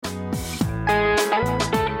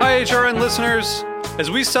HRN listeners.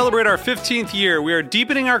 As we celebrate our 15th year, we are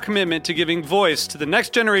deepening our commitment to giving voice to the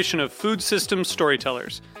next generation of food systems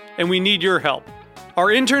storytellers, and we need your help. Our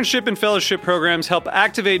internship and fellowship programs help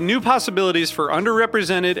activate new possibilities for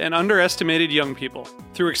underrepresented and underestimated young people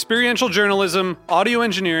through experiential journalism, audio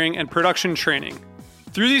engineering, and production training.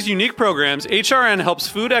 Through these unique programs, HRN helps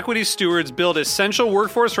food equity stewards build essential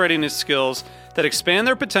workforce readiness skills that expand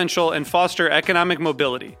their potential and foster economic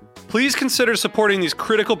mobility. Please consider supporting these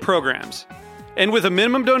critical programs. And with a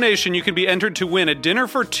minimum donation, you can be entered to win a dinner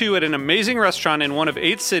for two at an amazing restaurant in one of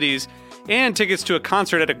 8 cities and tickets to a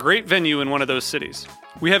concert at a great venue in one of those cities.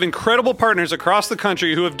 We have incredible partners across the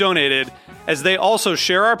country who have donated, as they also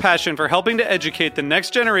share our passion for helping to educate the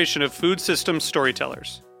next generation of food systems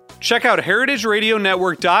storytellers. Check out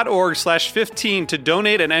heritageradionetwork.org/15 to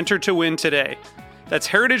donate and enter to win today. That's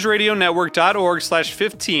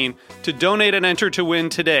heritageradionetwork.org/15 to donate and enter to win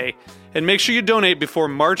today. And make sure you donate before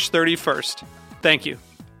March 31st. Thank you.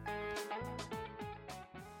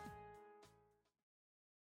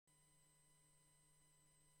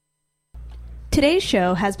 Today's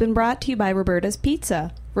show has been brought to you by Roberta's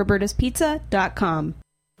Pizza, robertaspizza.com.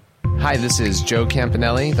 Hi, this is Joe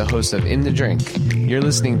Campanelli, the host of In the Drink. You're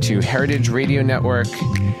listening to Heritage Radio Network,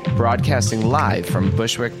 broadcasting live from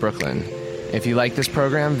Bushwick, Brooklyn. If you like this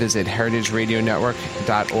program, visit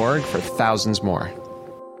heritageradionetwork.org for thousands more.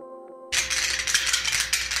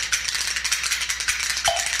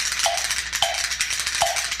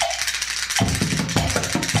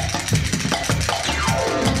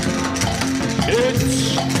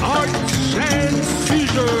 It's Arts and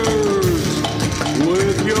Seizures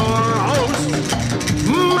with your hosts,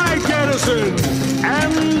 Mike Edison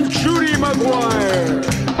and Judy McGuire.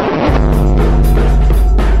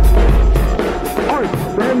 Arts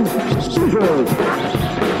and Seizures.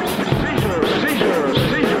 Seizures.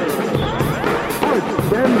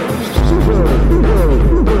 Arts and Seizures.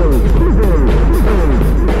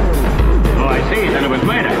 Oh, I see. Then it was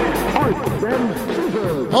murder. Arts and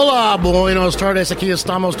Seizures. Hola, buenos tardes. Aquí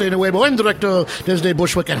estamos de nuevo en directo desde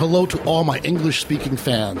Bushwick, and hello to all my English-speaking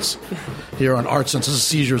fans here on Arts and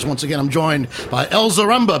Seizures. Once again, I'm joined by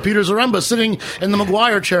Peter Zaremba, sitting in the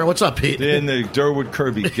McGuire chair. What's up, Pete? In the Durwood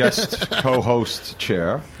Kirby guest co-host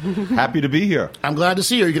chair. Happy to be here. I'm glad to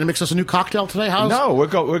see you. Are you going to mix us a new cocktail today? No,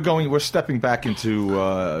 we're stepping back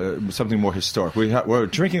into something more historic. We're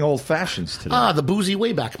drinking old fashions today. Ah, the boozy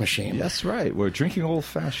Wayback Machine. That's right. We're drinking old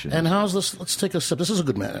fashioned. And how's this? Let's take a sip. This is a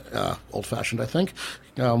good old fashioned, I think,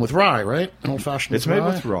 with rye, right? An old fashioned. It's made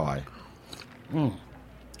with rye. Mm.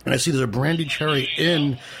 And I see there's a brandy cherry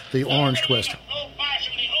in the orange twist.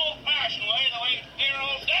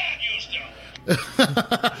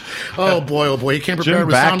 Oh boy, he came prepared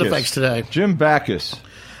with sound effects today. Jim Backus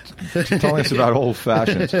telling us about old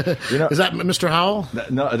fashions. You know, is that Mr. Howell?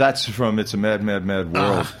 No, that's from It's a Mad, Mad, Mad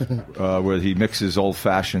World, where he mixes old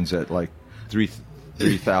fashions at like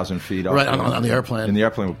 3,000 feet up. Right, on the airplane. In the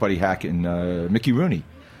airplane with Buddy Hackett and Mickey Rooney.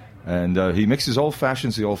 And he mixes old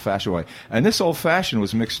fashions the old-fashioned way. And this old-fashioned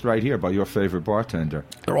was mixed right here by your favorite bartender.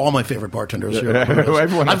 They're all my favorite bartenders here.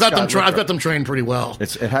 I've got them trained pretty well.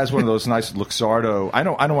 It has one of those nice Luxardo. I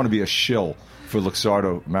don't want to be a shill for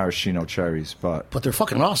Luxardo maraschino cherries, but they're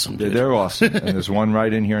fucking awesome, dude. They're awesome. And there's one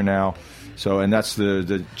right in here now. So, and that's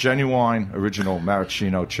the genuine original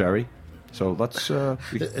maraschino cherry. So let's.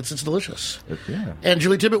 It's delicious. Yeah. And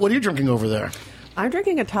Julie Tibbott, what are you drinking over there? I'm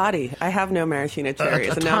drinking a toddy. I have no maraschino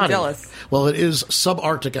cherries, and now I'm jealous. Well, it is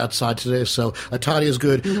subarctic outside today, so a toddy is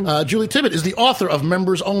good. Julie Tibbott is the author of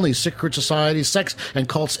Members Only, Secret Societies, Sex and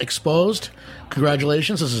Cults Exposed.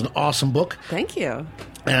 Congratulations. This is an awesome book. Thank you.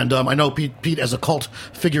 And I know, Pete, as a cult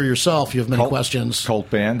figure yourself, you have many questions. Cult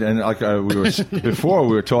band. And like before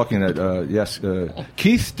we were talking that,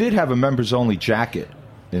 Keith did have a Members Only jacket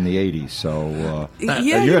in the 80s, so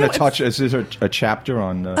you're going to touch. Is there a chapter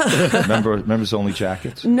on members only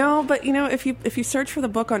jackets? No, but if you search for the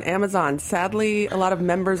book on Amazon, sadly, a lot of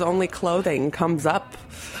members only clothing comes up.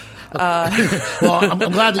 Well, I'm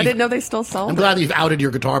glad that I didn't know they still sold. I'm glad that you've outed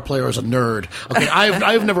your guitar player as a nerd. Okay,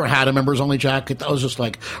 I've never had a members only jacket. That was just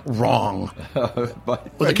like wrong,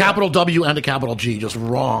 with a capital W and a capital G, just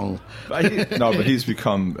wrong. But he's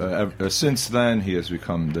become since then he has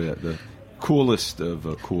become the coolest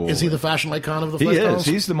of cool. Is he the fashion icon of the He Flash is.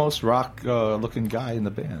 He's the most rock looking guy in the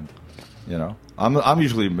band. You know, I'm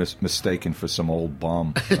usually mistaken for some old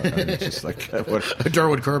bum. It's just like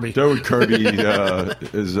Durwood Kirby. Durwood Kirby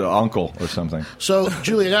is uncle or something. So,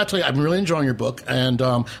 Julie, I got to tell you, I'm really enjoying your book, and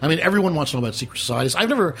I mean, everyone wants to know about secret societies. I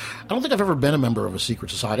don't think I've ever been a member of a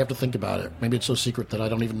secret society. I have to think about it. Maybe it's so secret that I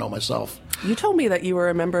don't even know myself. You told me that you were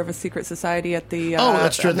a member of a secret society at the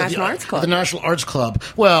that's true. National Arts Club. The National Arts Club.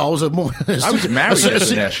 Well, it was I was married at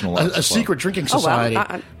the National Arts Club. A secret drinking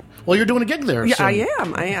society. Well, you're doing a gig there. Yeah, so. I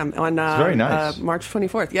am on very nice. March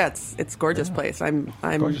 24th. Yeah, it's a gorgeous place. I'm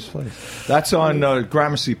gorgeous place. That's on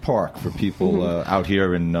Gramercy Park for people out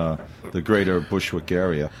here in the greater Bushwick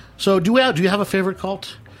area. So, do you have a favorite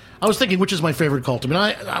cult? I was thinking, which is my favorite cult? I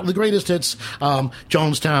mean, the greatest hits,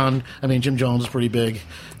 Jonestown. I mean, Jim Jones is pretty big.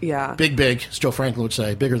 Yeah. Big, as Joe Franklin would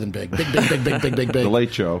say. Bigger than big. Big. The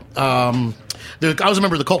late Joe. I was a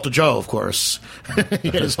member of the Cult of Joe, of course.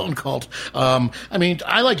 He had his own cult. I mean,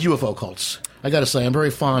 I like UFO cults. I got to say, I'm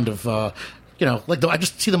very fond of, I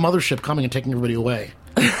just see the mothership coming and taking everybody away.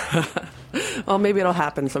 Well, maybe it'll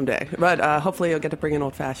happen someday. But hopefully you'll get to bring an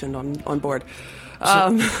old-fashioned on board.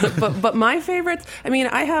 But my favorites, I mean,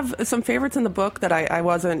 I have some favorites in the book that I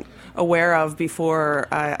wasn't aware of before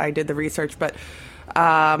I did the research. But,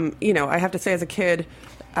 I have to say as a kid,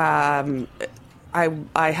 I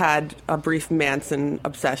had a brief Manson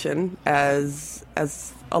obsession, as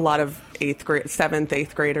a lot of 7th,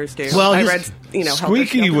 8th graders do. Well, I read,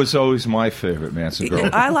 Squeaky was always my favorite Manson girl.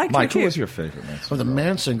 I liked Mike, her too. who was your favorite Manson? The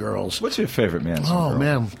Manson girls. What's your favorite Manson girl? Oh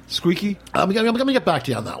man, Squeaky. I'm gonna get back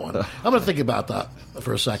to you on that one. I'm gonna think about that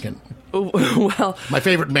for a second. Well, my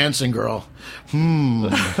favorite Manson girl. My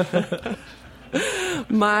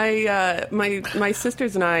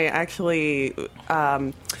sisters and I actually.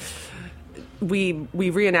 We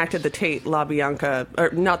reenacted the Tate LaBianca,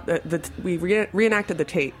 or not we reenacted the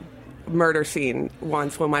Tate murder scene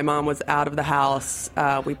once when my mom was out of the house.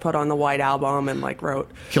 We put on the White Album and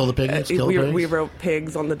wrote "Kill the Pigs." We wrote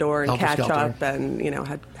pigs on the door and Helter catch Skelter. up, and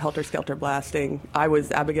had Helter Skelter blasting. I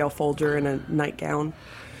was Abigail Folger in a nightgown.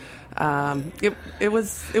 It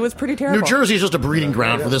was pretty terrible. New Jersey is just a breeding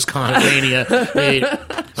ground for this kind of mania.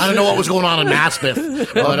 I don't know what was going on in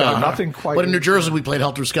Maspeth, but nothing quite. But in New Jersey, we played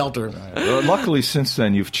Helter Skelter. Luckily, since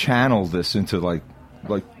then, you've channeled this into like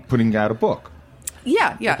putting out a book.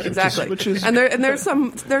 Yeah, exactly. Which is and there's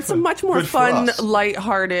some much more fun, us.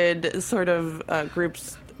 lighthearted sort of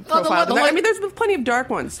groups. Profile. I mean, there's plenty of dark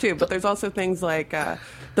ones too, but there's also things like the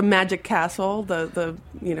Magic Castle, the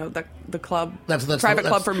club, private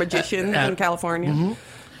club for magicians in California. Mm-hmm.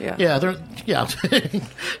 Yeah, they're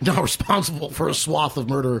not responsible for a swath of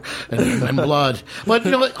murder and blood. But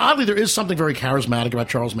oddly, there is something very charismatic about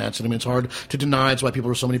Charles Manson. I mean, it's hard to deny. It's why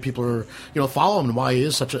so many people are follow him and why he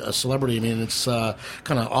is such a celebrity. I mean, it's kind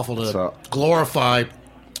of awful to glorify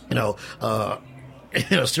a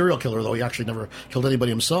serial killer, though he actually never killed anybody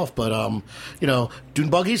himself. But dune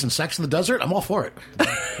buggies and sex in the desert, I'm all for it.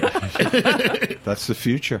 That's the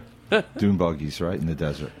future. Dune buggies, right, in the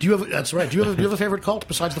desert. That's right. Do you have a favorite cult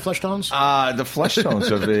besides the Fleshtones? The Fleshtones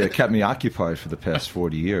have kept me occupied for the past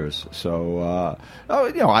 40 years. So,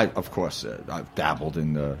 I've dabbled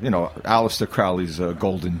in Aleister Crowley's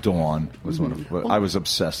Golden Dawn was one of I was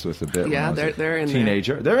obsessed with a bit. Yeah, when I was they're in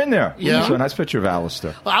teenager. there. They're in there. Yeah, so a nice picture of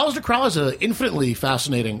Aleister. Well, Aleister Crowley's an infinitely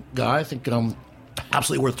fascinating guy. I think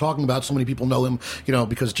absolutely worth talking about. So many people know him,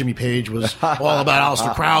 because Jimmy Page was all about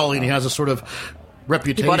Aleister Crowley, and he has a sort of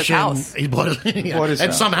reputation. He bought his house.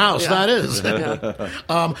 And some house, that is. Well,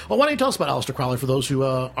 why don't you tell us about Aleister Crowley for those who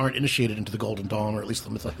aren't initiated into the Golden Dawn, or at least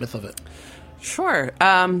the myth of it? Sure.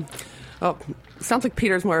 Well, sounds like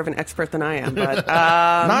Peter's more of an expert than I am, but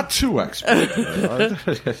not too expert.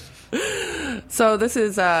 So this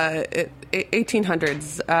is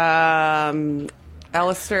 1800s.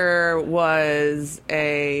 Aleister was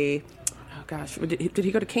did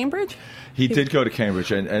he go to Cambridge? He did go to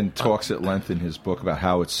Cambridge and talks at length in his book about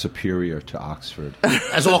how it's superior to Oxford.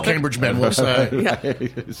 As all Cambridge men will say.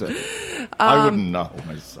 I wouldn't know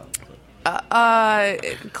myself.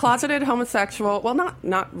 Closeted homosexual. Well,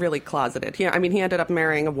 not really closeted. He ended up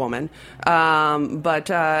marrying a woman, but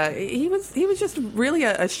he was just really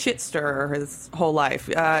a shit stirrer his whole life.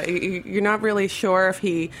 You're not really sure if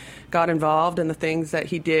he got involved in the things that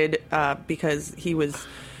he did because he was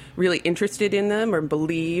really interested in them or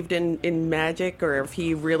believed in magic, or if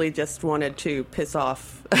he really just wanted to piss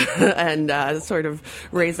off and sort of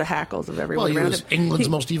raise the hackles of everyone around him. He was England's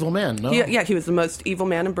most evil man, no? Yeah, he was the most evil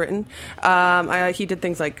man in Britain. He did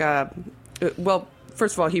things like,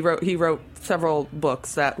 first of all, he wrote several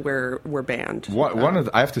books that were banned.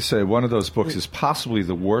 I have to say, one of those books is possibly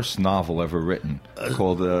the worst novel ever written,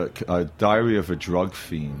 called A Diary of a Drug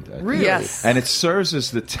Fiend. Really? Yes. And it serves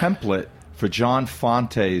as the template for John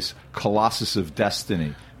Fonte's Colossus of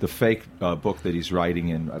Destiny, the fake book that he's writing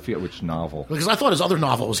in, I forget which novel. Because I thought his other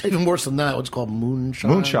novel was even worse than that. What's it called?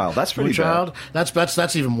 Moonchild. That's pretty bad.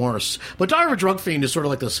 That's even worse. But Diary of a Drug Fiend is sort of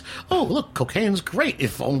like this, oh, look, cocaine's great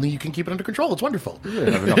if only you can keep it under control. It's wonderful. You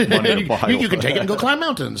have enough money to buy you can take it and go climb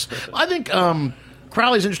mountains. I think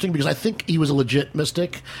Crowley's interesting because I think he was a legit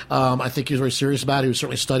mystic. I think he was very serious about it. He was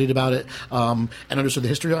certainly studied about it and understood the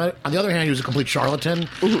history of it. On the other hand, he was a complete charlatan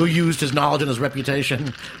who used his knowledge and his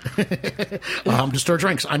reputation to stir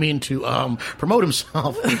drinks. I mean, to promote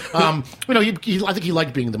himself. I think he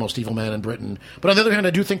liked being the most evil man in Britain. But on the other hand,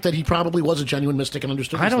 I do think that he probably was a genuine mystic and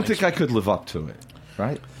understood. I don't think I could live up to it.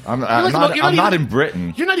 Right? I'm not in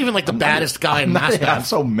Britain. You're not even like the baddest guy in Mass. I'm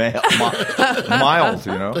so mild,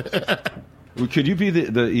 you know. Could you be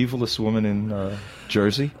the evilest woman in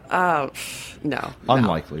Jersey? No.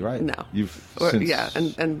 Unlikely, right? No.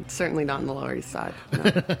 And certainly not on the Lower East Side. No.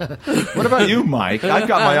 What about you, Mike? I've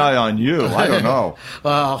got my eye on you. I don't know.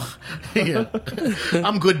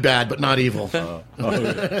 I'm good, bad, but not evil.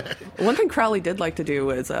 One thing Crowley did like to do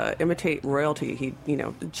was imitate royalty. He'd,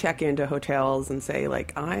 check into hotels and say,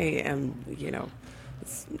 like, I am,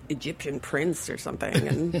 this Egyptian prince or something,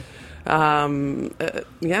 and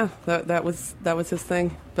that was his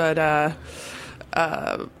thing. But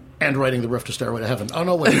and writing the riff to Stairway to Heaven. Oh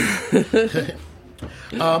no, wait.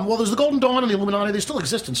 Well, there's the Golden Dawn and the Illuminati. They still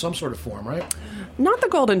exist in some sort of form, right? Not the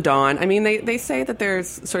Golden Dawn. I mean, they say that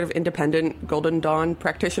there's sort of independent Golden Dawn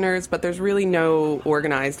practitioners, but there's really no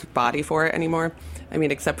organized body for it anymore. I mean,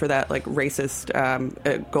 except for that like racist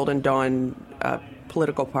Golden Dawn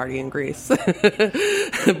political party in Greece. But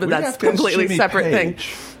that's a completely separate thing.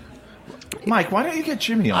 Mike, why don't you get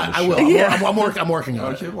Jimmy on the show? I will. Yeah. I'm working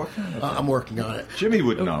on it. I'm working on it. Jimmy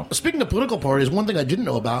would know. Speaking of political parties, one thing I didn't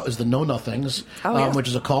know about is the Know Nothings, which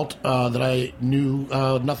is a cult that I knew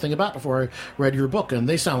nothing about before I read your book, and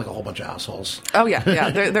they sound like a whole bunch of assholes. Oh yeah.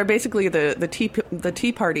 They're basically the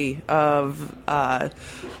Tea Party of the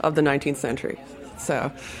 19th century.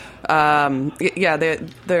 So,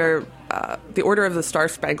 they're the Order of the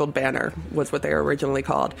Star-Spangled Banner was what they were originally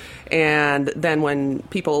called. And then when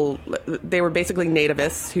they were basically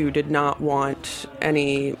nativists who did not want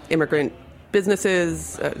any immigrant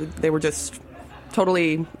businesses. They were just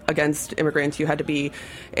totally against immigrants. You had to be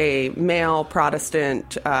a male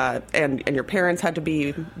Protestant, and your parents had to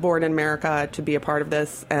be born in America to be a part of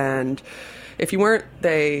this. And if you weren't,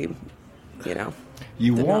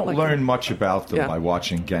 You won't learn much about them by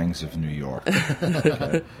watching Gangs of New York.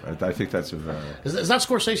 Okay. I think that's a very... Is that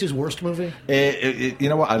Scorsese's worst movie? You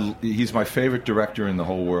know what? He's my favorite director in the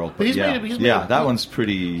whole world. But that one's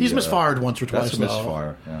pretty... He's misfired once or twice, That's a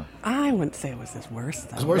misfire, yeah. I wouldn't say it was his worst,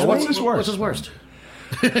 though. What's his worst? What's his worst?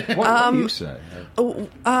 What do you say?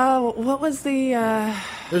 What was the...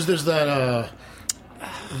 There's that...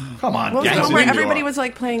 Come on. What was the one where everybody was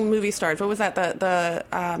like playing movie stars? What was that? The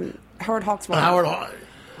Howard Hawks one.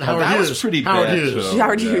 That was pretty bad.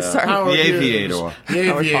 Howard Hughes, sorry. The Aviator.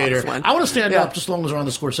 The Aviator. I want to stand up, just as long as we're on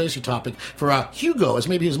the Scorsese topic, for Hugo as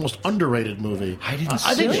maybe his most underrated movie. I didn't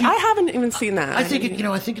see it. I haven't even seen that. I think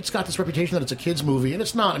I think it's got this reputation that it's a kid's movie, and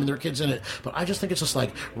it's not. I mean, there are kids in it, but I just think it's just like,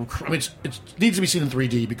 it needs to be seen in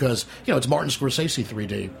 3D because, it's Martin Scorsese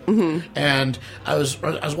 3D. Mm-hmm. And I was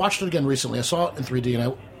watching it again recently. I saw it in 3D, and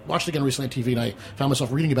I watched it again recently on TV, and I found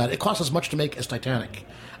myself reading about it. It cost as much to make as Titanic.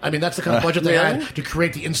 I mean, that's the kind of budget they had to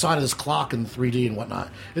create the inside of this clock in 3D and whatnot.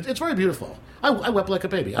 It's very beautiful. I wept like a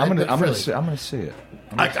baby. I'm going to see it.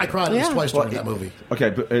 I cried at least twice during that movie. Okay,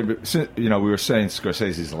 but we were saying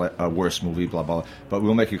Scorsese's a worst movie, blah, blah, blah, but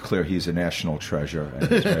we'll make it clear he's a national treasure.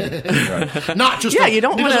 And not just you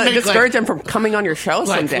don't want to discourage him from coming on your show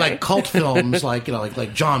someday. Like cult films, like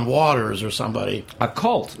John Waters or somebody. A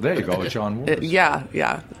cult. There you go, John Waters. Yeah.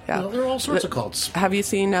 There are all sorts of cults. Have you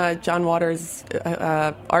seen John Waters'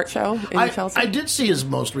 art show in Chelsea? I did see his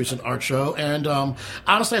most recent art show, and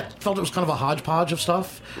honestly, I felt it was kind of a hodgepodge of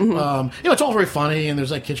stuff. Mm-hmm. It's all very funny, and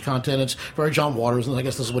there's like kitsch content. It's very John Waters, and I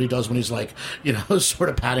guess this is what he does when he's like, sort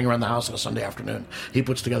of padding around the house on a Sunday afternoon. He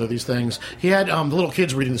puts together these things. He had the little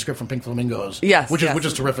kids reading the script from Pink Flamingos, which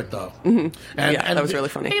is terrific, though. Mm-hmm. And that was really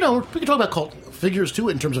funny. We can talk about cult figures too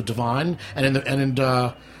in terms of Divine, and in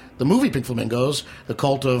the movie Pink Flamingos, the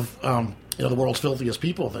cult of the world's filthiest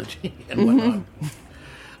people and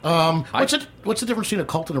whatnot. What's the difference between a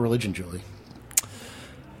cult and a religion, Julie?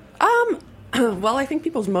 Well, I think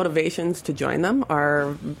people's motivations to join them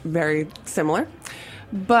are very similar.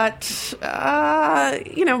 But, I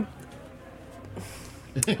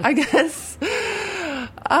guess,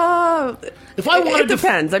 If I wanted it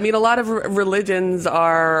depends. I mean, a lot of religions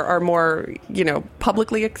are more,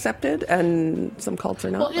 publicly accepted, and some cults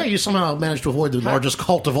are not. Well, yeah, you somehow managed to avoid the largest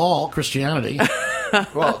cult of all, Christianity.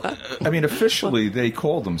 Well, I mean, officially, they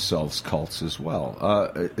call themselves cults as well.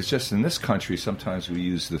 It's just in this country, sometimes we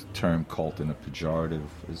use the term cult in a pejorative.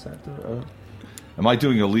 Is that am I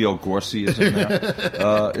doing a Leo Gorsiism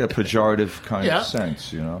there? A pejorative kind of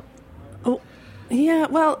sense, Oh, yeah,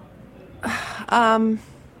 well...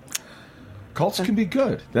 cults can be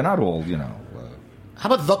good. They're not all, How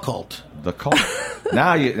about the cult? The cult.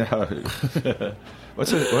 Now you...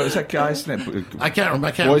 what is that guy's name? I can't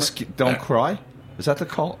remember. Boys Don't Cry? Is that the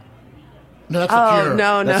cult? No,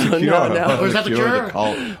 that's the Cure. No. Or is that the Cure? The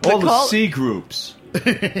cult. All the C groups.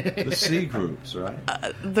 The C groups, right?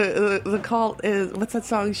 The cult is, what's that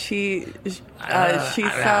song? She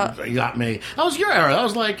saw. You got me. That was your era. That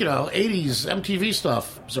was like 80s MTV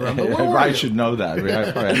stuff. I should know that. We had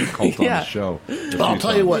a cult on the show. Well, I'll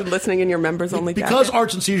tell you what. You're listening in your members only. Because jacket.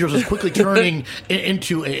 Arts and Seizures is quickly turning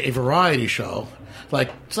into a variety show.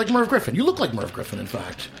 It's like Merv Griffin. You look like Merv Griffin, in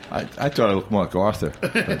fact. I thought I looked more like Arthur.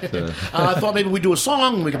 But, I thought maybe we'd do a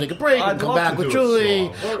song, we could take a break, and come back with Julie.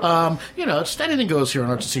 It's anything goes here on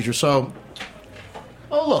Arts and Seizures. So,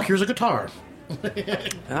 look, here's a guitar.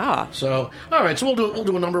 So, all right. So we'll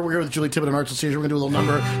do a number. We're here with Julie Tibbott and Arts and Seizures. We're gonna do a little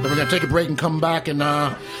number. Then we're gonna take a break and come back and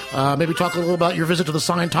maybe talk a little about your visit to the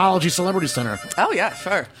Scientology Celebrity Center. Oh yeah,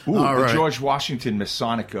 sure. Ooh, the George Washington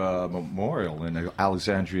Masonic Memorial in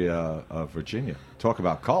Alexandria, Virginia. Talk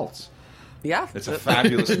about cults. Yeah, it's a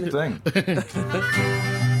fabulous thing.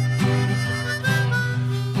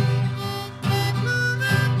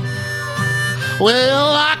 Well,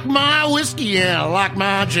 I like my whiskey and I like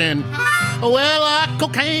my gin. Well, I like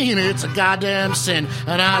cocaine, it's a goddamn sin.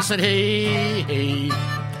 And I said, hey,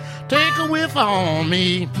 take a whiff on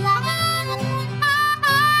me.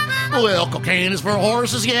 Well, cocaine is for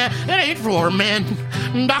horses, yeah, it ain't for men.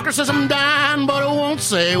 Doctor says I'm dying, but it won't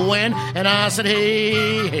say when. And I said,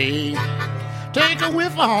 hey, take a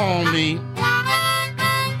whiff on me.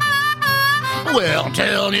 Well, I'm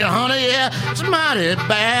telling you, honey, yeah, it's mighty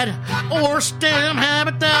bad. Worst damn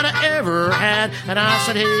habit that I ever had. And I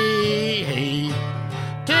said, hey,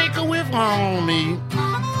 take a whiff on me.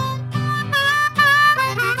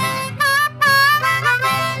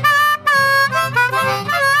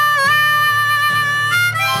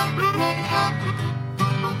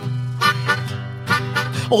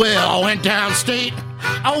 Well, I went downstate,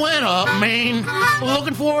 I went up Maine,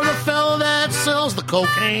 looking for the fella that sells the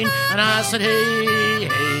cocaine. And I said,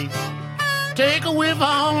 hey, take a whiff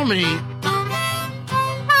on me.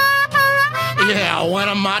 Yeah, I went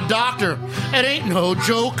to my doctor, it ain't no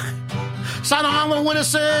joke. Sign on the window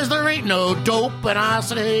says there ain't no dope. And I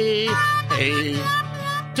said, hey,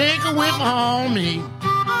 take a whiff on me.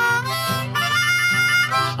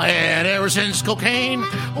 And ever since cocaine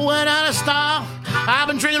went out of style, I've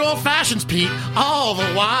been drinking old fashions, Pete, all the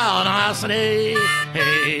while. And I said,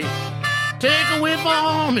 hey, take a whiff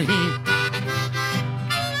on me.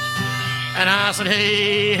 And I said,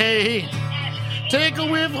 hey, take a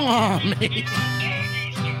whiff on me.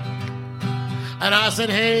 And I said,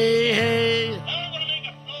 hey.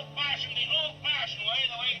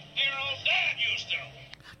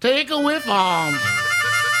 Take a whiff on.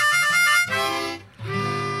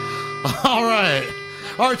 All right.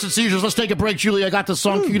 Arts and Seizures, let's take a break, Julie. I got this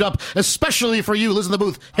song queued up especially for you. Listen to the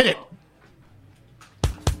booth. Hit it.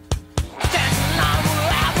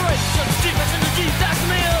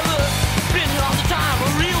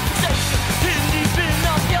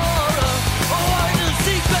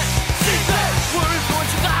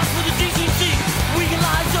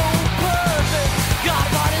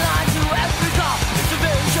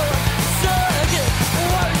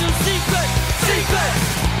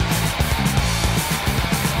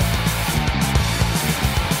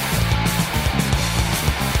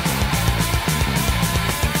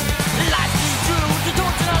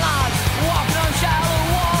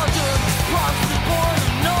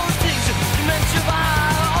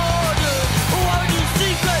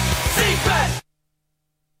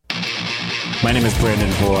 My name is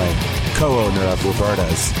Brandon Hoy, co-owner of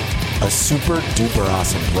Roberta's, a super duper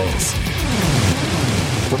awesome place.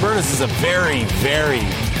 Roberta's is a very, very,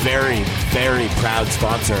 very, very proud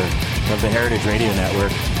sponsor of the Heritage Radio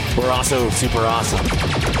Network. We're also super awesome.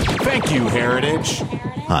 Thank you, Heritage.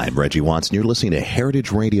 Hi, I'm Reggie Watts, and you're listening to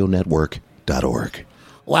heritageradionetwork.org.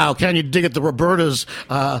 Wow, can you dig it? The Roberta's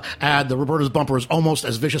ad, the Roberta's bumper is almost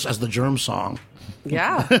as vicious as the Germ song.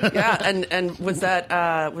 Yeah. And was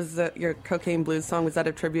that your Cocaine Blues song? Was that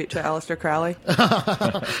a tribute to Aleister Crowley?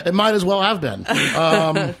 It might as well have been.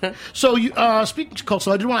 So, speaking of cults,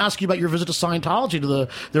 I did want to ask you about your visit to Scientology, to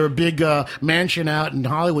their big mansion out in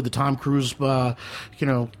Hollywood, the Tom Cruise, the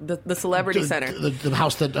Celebrity Center, the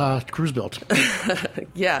house that Cruise built.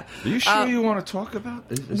 Yeah. Are you sure you want to talk about?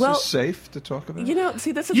 Is this safe to talk about?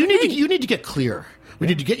 See, this is you need to get clear. We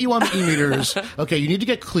need to get you on the e-meters. Okay, you need to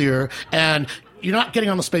get clear, and you're not getting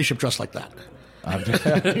on the spaceship dressed like that.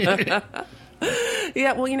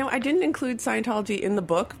 Yeah, well, I didn't include Scientology in the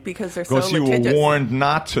book because they're so litigious. Because you were warned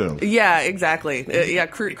not to. Yeah, exactly.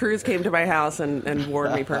 Cruz came to my house and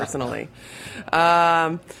warned me personally.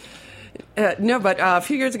 No, but a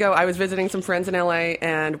few years ago, I was visiting some friends in L.A.,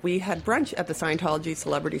 and we had brunch at the Scientology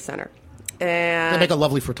Celebrity Center. And they make a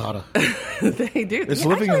lovely frittata. They do. Is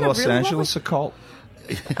living in Los Angeles a cult?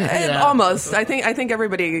 Yeah. Almost. I think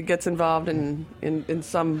everybody gets involved in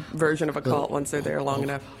some version of a cult once they're there long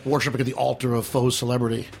enough. Worshipping at the altar of faux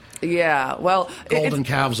celebrity. Yeah, well, golden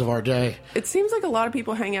calves of our day. It seems like a lot of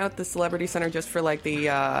people hang out at the Celebrity Center just for like the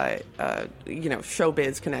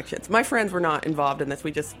showbiz connections. My friends were not involved in this.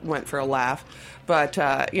 We just went for a laugh. But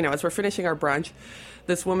as we're finishing our brunch,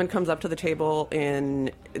 this woman comes up to the table in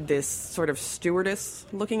this sort of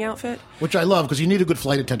stewardess-looking outfit. Which I love, because you need a good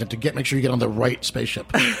flight attendant to make sure you get on the right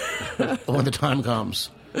spaceship when the time comes.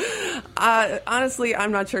 Honestly,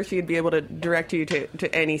 I'm not sure she'd be able to direct you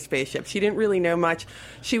to any spaceship. She didn't really know much.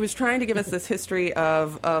 She was trying to give us this history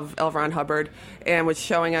of L. Ron Hubbard and was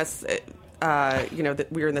showing us, that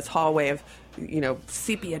we were in this hallway of,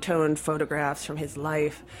 sepia-toned photographs from his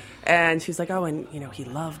life. And she's like, oh, and, he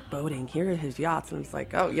loved boating. Here are his yachts. And I was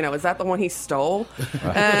like, oh, is that the one he stole?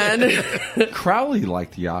 And Crowley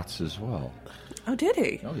liked yachts as well. Oh, did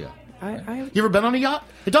he? Oh, yeah. You ever been on a yacht?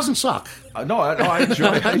 It doesn't suck. No, I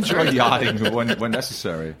enjoy yachting when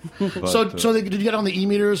necessary. But, so did you get on the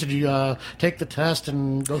e-meters? Did you take the test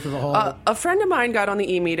and go through the whole... a friend of mine got on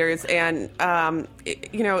the e-meters, and,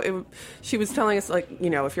 she was telling us,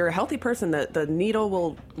 if you're a healthy person, the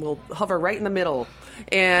needle will hover right in the middle.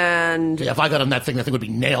 And if I got on that thing would be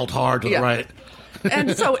nailed hard to the right.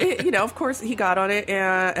 And so, of course, he got on it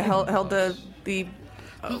and held the... They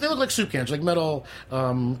look like soup cans, like metal...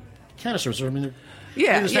 canisters. I mean,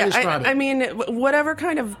 I mean, whatever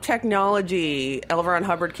kind of technology L. Ron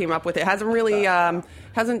Hubbard came up with, it hasn't really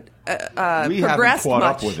progressed caught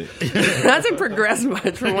much. Up with it. It hasn't progressed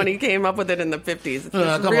much from when he came up with it in the 50s. It's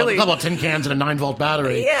a couple of tin cans and a 9-volt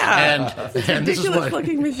battery. Yeah, and this is what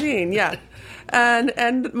looking machine. Yeah,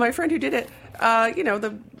 and my friend who did it,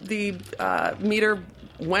 the meter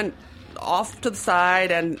went off to the side,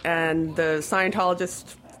 and the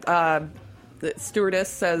Scientologist. The stewardess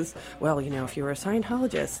says, well, if you were a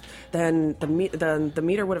Scientologist, then the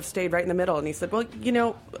meter would have stayed right in the middle. And he said, well,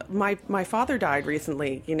 my father died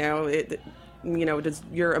recently. Does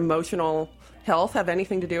your emotional health have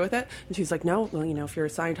anything to do with it? And she's like, no. Well, if you're a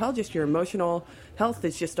Scientologist, your emotional health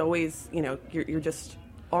is just always, you're just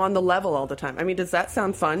on the level all the time. I mean, does that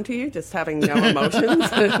sound fun to you? Just having no emotions?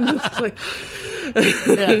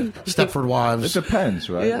 Stepford wives. It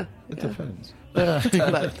depends, right? Yeah. It depends. But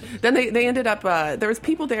then they ended up, there was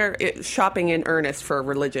people there shopping in earnest for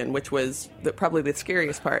religion, which was probably the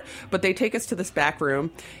scariest part. But they take us to this back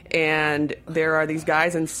room, and there are these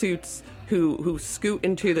guys in suits who scoot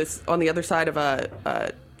into this on the other side of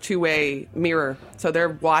a two-way mirror. So they're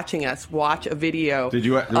watching us watch a video. Did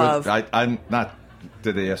you? I'm not.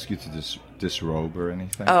 Did they ask you to disrobe or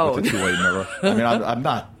anything? Oh, with the two-way mirror. I mean, I'm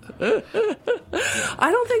not.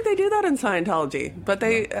 I don't think they do that in Scientology, but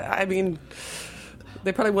they. I mean,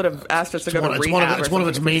 they probably would have asked us to go to rehab. It's one of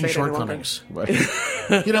its main shortcomings. One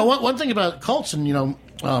thing about cults, and you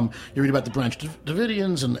read about the Branch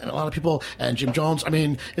Davidians and a lot of people, and Jim Jones. I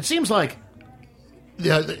mean, it seems like.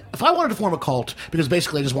 If I wanted to form a cult, because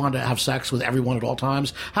basically I just wanted to have sex with everyone at all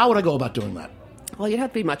times, how would I go about doing that? Well, you'd have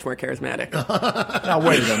to be much more charismatic. Now,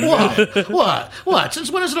 wait a minute. What?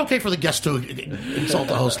 Since when is it okay for the guest to insult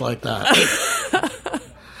the host like that?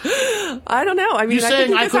 I don't know. I mean, you're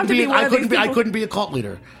saying I couldn't be a cult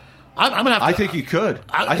leader. I'm gonna have to, I think you could.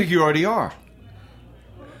 I think you already are.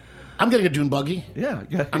 I'm getting a dune buggy. Yeah.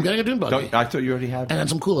 I'm getting a dune buggy. I thought you already had one. And then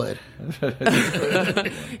some Kool-Aid.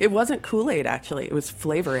 It wasn't Kool-Aid, actually. It was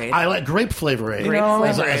Flavor Aid. I like grape Flavor Aid.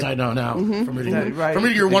 As I know now. Mm-hmm. From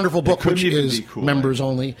reading your wonderful book, which is Members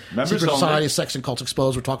Only. Members Secret Only. Society, Sex and Cults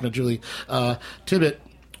Exposed. We're talking to Julie Tibbott.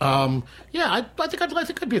 I think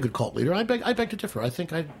I'd be a good cult leader. I beg to differ. I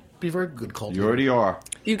think be a very good cult You leader. already are.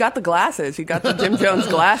 You got the glasses. You got the Jim Jones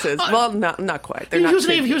glasses. Well, not quite. They're not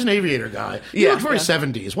He was an aviator guy. He Yeah, looked very yeah.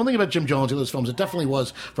 70s. One thing about Jim Jones in those films, it definitely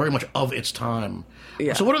was very much of its time.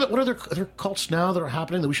 Yeah. So what are there cults now that are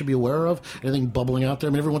happening that we should be aware of? Anything bubbling out there?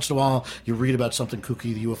 I mean, every once in a while you read about something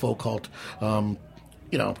kooky, the UFO cult,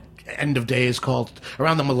 end of days cult.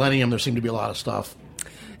 Around the millennium, there seemed to be a lot of stuff.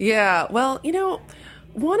 Yeah, well,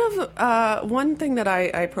 one thing that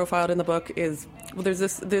I profiled in the book is there's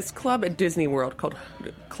this club at Disney World called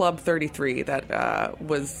Club 33 that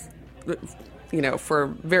was, for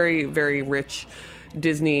very, very rich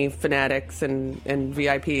Disney fanatics and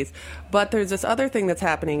VIPs. But there's this other thing that's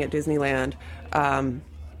happening at Disneyland.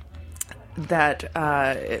 That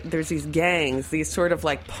there's these gangs, these sort of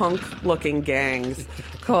like punk-looking gangs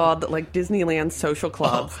called like Disneyland social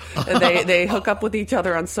clubs. They hook up with each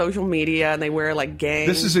other on social media and they wear like gangs.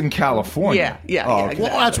 This is in California. Yeah. Exactly.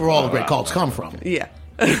 Well, that's where all the great cults come from. Yeah.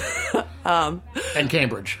 And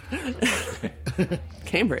Cambridge.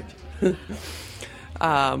 Cambridge.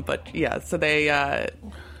 But yeah, so they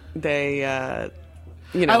meet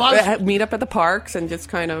up at the parks and just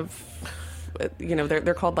kind of.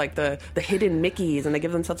 They're called like the hidden Mickeys, and they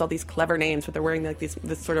give themselves all these clever names, but they're wearing like this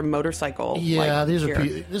sort of motorcycle. Yeah, these gear.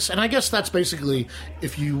 are and I guess that's basically,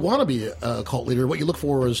 if you want to be a cult leader, what you look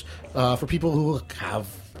for is for people who have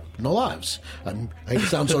no lives. I hate to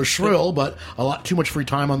sound so shrill, but a lot too much free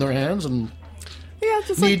time on their hands and. Yeah,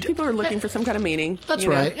 just like people are looking for some kind of meaning. That's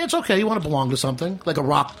right. It's okay. You want to belong to something, like a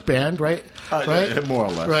rock band, right? Right? More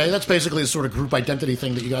or less. Right. That's basically the sort of group identity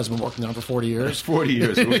thing that you guys have been working on for 40 years. 40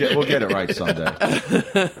 years. We'll get it right someday.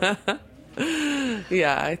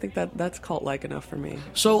 Yeah, I think that's cult-like enough for me.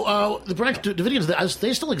 So the Branch Davidians,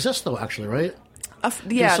 they still exist, though, actually, right?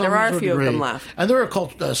 Yeah, there are a few of them left. And they're a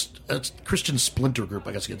cult, Christian splinter group,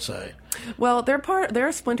 I guess you could say. Well, they're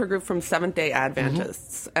a splinter group from Seventh-day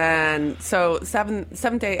Adventists. Mm-hmm. And so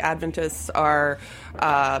Seventh-day Adventists are,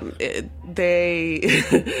 they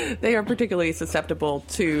are particularly susceptible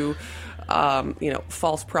to,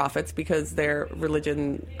 false prophets because their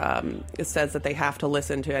religion says that they have to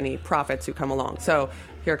listen to any prophets who come along. So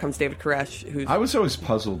here comes David Koresh. I was always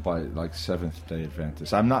puzzled by like Seventh-day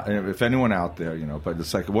Adventists. I'm not. If anyone out there, but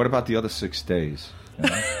it's like, what about the other 6 days? So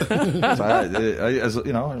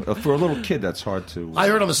for a little kid, that's hard to. I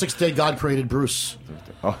heard on the 6th day God created Bruce.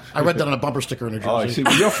 Oh. I read that on a bumper sticker in New Jersey. Oh, I see.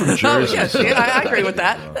 Well, you're from Jersey. Yes, I agree with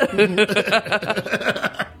that.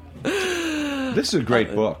 This is a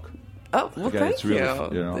great book. Oh, well, thank you.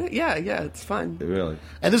 Really, Yeah, it's fun. Really.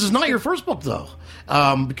 And this is not your first book, though,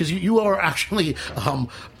 because you are actually,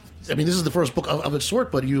 this is the first book of its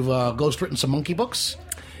sort, but you've ghostwritten some monkey books.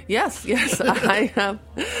 Yes, I have.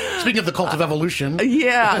 Speaking of the cult of evolution.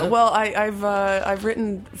 Yeah, well, I've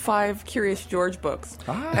written 5 Curious George books.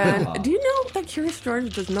 And do you know that Curious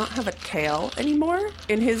George does not have a tail anymore?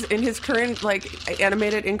 In his current,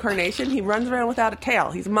 animated incarnation, he runs around without a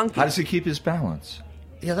tail. He's a monkey. How does he keep his balance?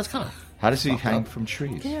 Yeah, that's kind of... How does he hang from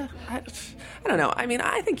trees? Yeah, I don't know.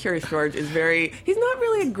 I think Curious George is he's not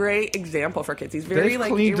really a great example for kids. He's very,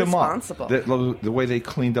 irresponsible. The way they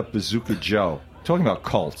cleaned up Bazooka Joe. Talking about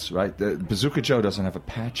cults, right? Bazooka Joe doesn't have a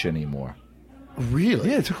patch anymore. Really?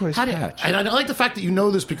 Yeah, it took away his patch. And I like the fact that you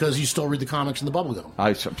know this because you still read the comics and the bubblegum.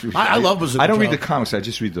 I love Bazooka Joe. I don't read the comics. I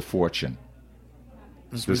just read the Fortune.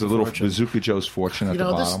 There's a little Bazooka Joe's Fortune at the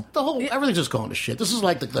bottom. Everything's just going to shit. This is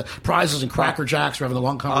like the prizes and Cracker Jacks. We're having a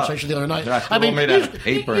long conversation the other night.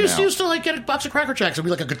 You used to get a box of Cracker Jacks and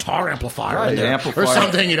be like a guitar amplifier, right? Amplifier or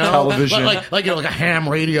something, television, like a ham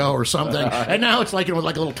radio or something. And now it's like a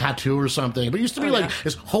little tattoo or something. But it used to be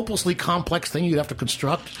this hopelessly complex thing you'd have to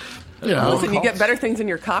construct. Listen, you get better things in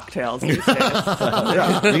your cocktails these days. We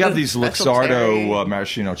got these Luxardo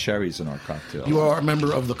maraschino cherries in our cocktail. You are a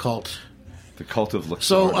member of the cult. The cult of Luxardo.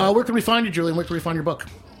 So where can we find you, Julian? Where can we find your book?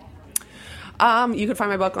 You can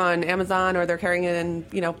find my book on Amazon, or they're carrying it in,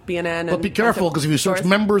 BNN. But be careful, because if you search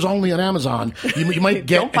members only on Amazon, you might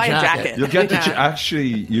get Don't buy a jacket. You'll get actually,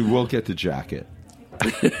 you will get the jacket.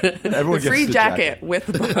 Everyone gets free the jacket with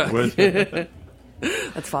the book.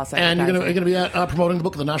 That's false. And you're going to be promoting the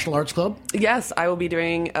book at the National Arts Club? Yes, I will be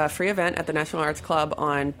doing a free event at the National Arts Club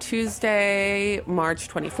on Tuesday, March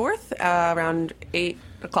 24th, around 8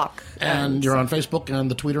 o'clock. And you're on Facebook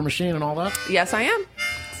and the Twitter machine and all that? Yes, I am.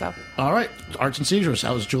 So. All right. Arts and Seizures.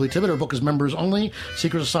 That was Julie Tibbott. Her book is Members Only,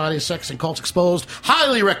 Secret Society, Sex and Cults Exposed.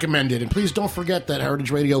 Highly recommended. And please don't forget that Heritage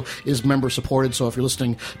Radio is member-supported, so if you're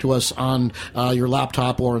listening to us on your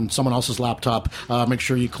laptop or on someone else's laptop, make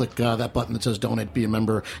sure you click that button that says Donate, Be a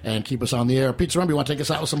Member, and keep us on the air. Pete Zaremba, you want to take us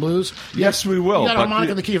out with some blues? Yes, we will. You got a harmonica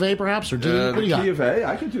in the key of A, perhaps? Or D? What do you got? The key of A?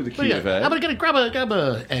 I can do the key of A. How about grab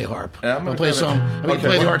a A harp? Yeah, I'm I'll gonna play some.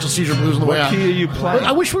 Play the Arts and Seizure blues on the way out. What key are you playing?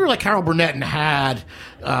 I wish we were like Carol Burnett and had,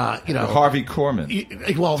 Harvey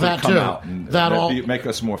Korman. Well, that too. Make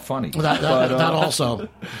us more funny. That also.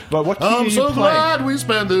 But what key I'm are you so playing? Glad we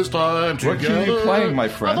spend this time together. What key are you playing, my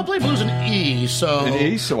friend? I'll play blues in E.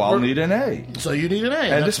 So I'll need an A. So you need an A.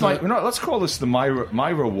 And let's call this the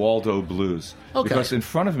Myra Waldo Blues. Okay. Because in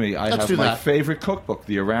front of me, I have my favorite cookbook,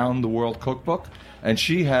 the Around the World Cookbook. And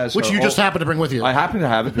she has... Which you just happen to bring with you. I happen to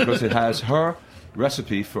have it because it has her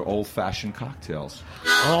recipe for old-fashioned cocktails.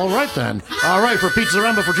 All right, then. All right, for Pete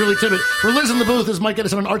Zaremba, for Julie Tibbott, for Liz in the booth, this is Mike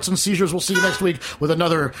Edison on Arts and Seizures. We'll see you next week with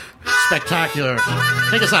another spectacular...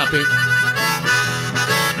 Take us out, Pete.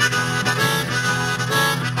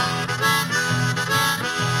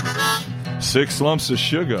 Six lumps of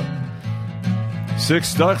sugar.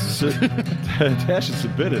 6 dashes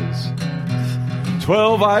of bitters.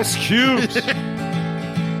 12 ice cubes.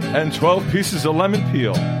 And 12 pieces of lemon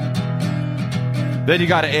peel. Then you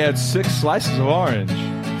got to add 6 slices of orange.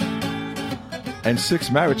 And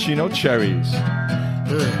 6 maraschino cherries.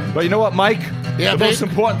 But you know what, Mike? Yeah, the most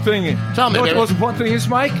important thing... Tell me, what the most important thing is,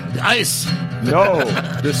 Mike? Ice. No.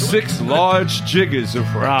 The 6 large jiggers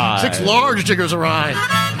of rye. 6 large jiggers of rye.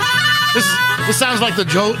 This sounds like the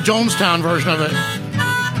Jonestown version of it.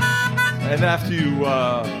 And after you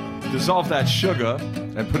dissolve that sugar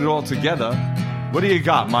and put it all together, what do you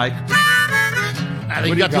got, Mike? I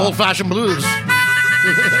think you got the old-fashioned blues.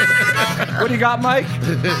 What do you got, Mike?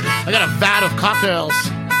 I got a vat of cocktails.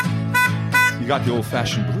 You got the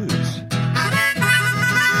old-fashioned blues.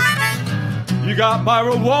 You got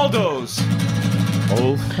Myra Waldo's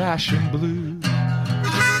old-fashioned blues.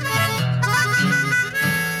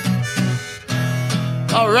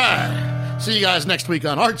 All right. See you guys next week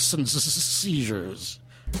on Arts and Seizures.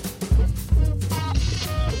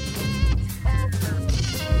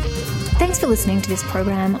 Thanks for listening to this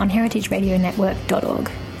program on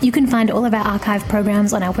heritageradionetwork.org. You can find all of our archive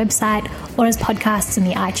programs on our website or as podcasts in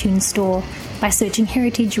the iTunes store by searching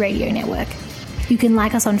Heritage Radio Network. You can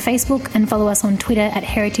like us on Facebook and follow us on Twitter at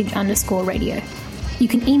heritage_radio. You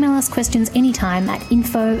can email us questions anytime at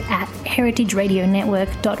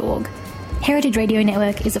info@heritageradionetwork.org. Heritage Radio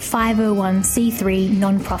Network is a 501c3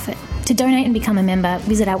 non-profit. To donate and become a member,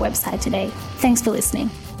 visit our website today. Thanks for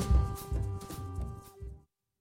listening.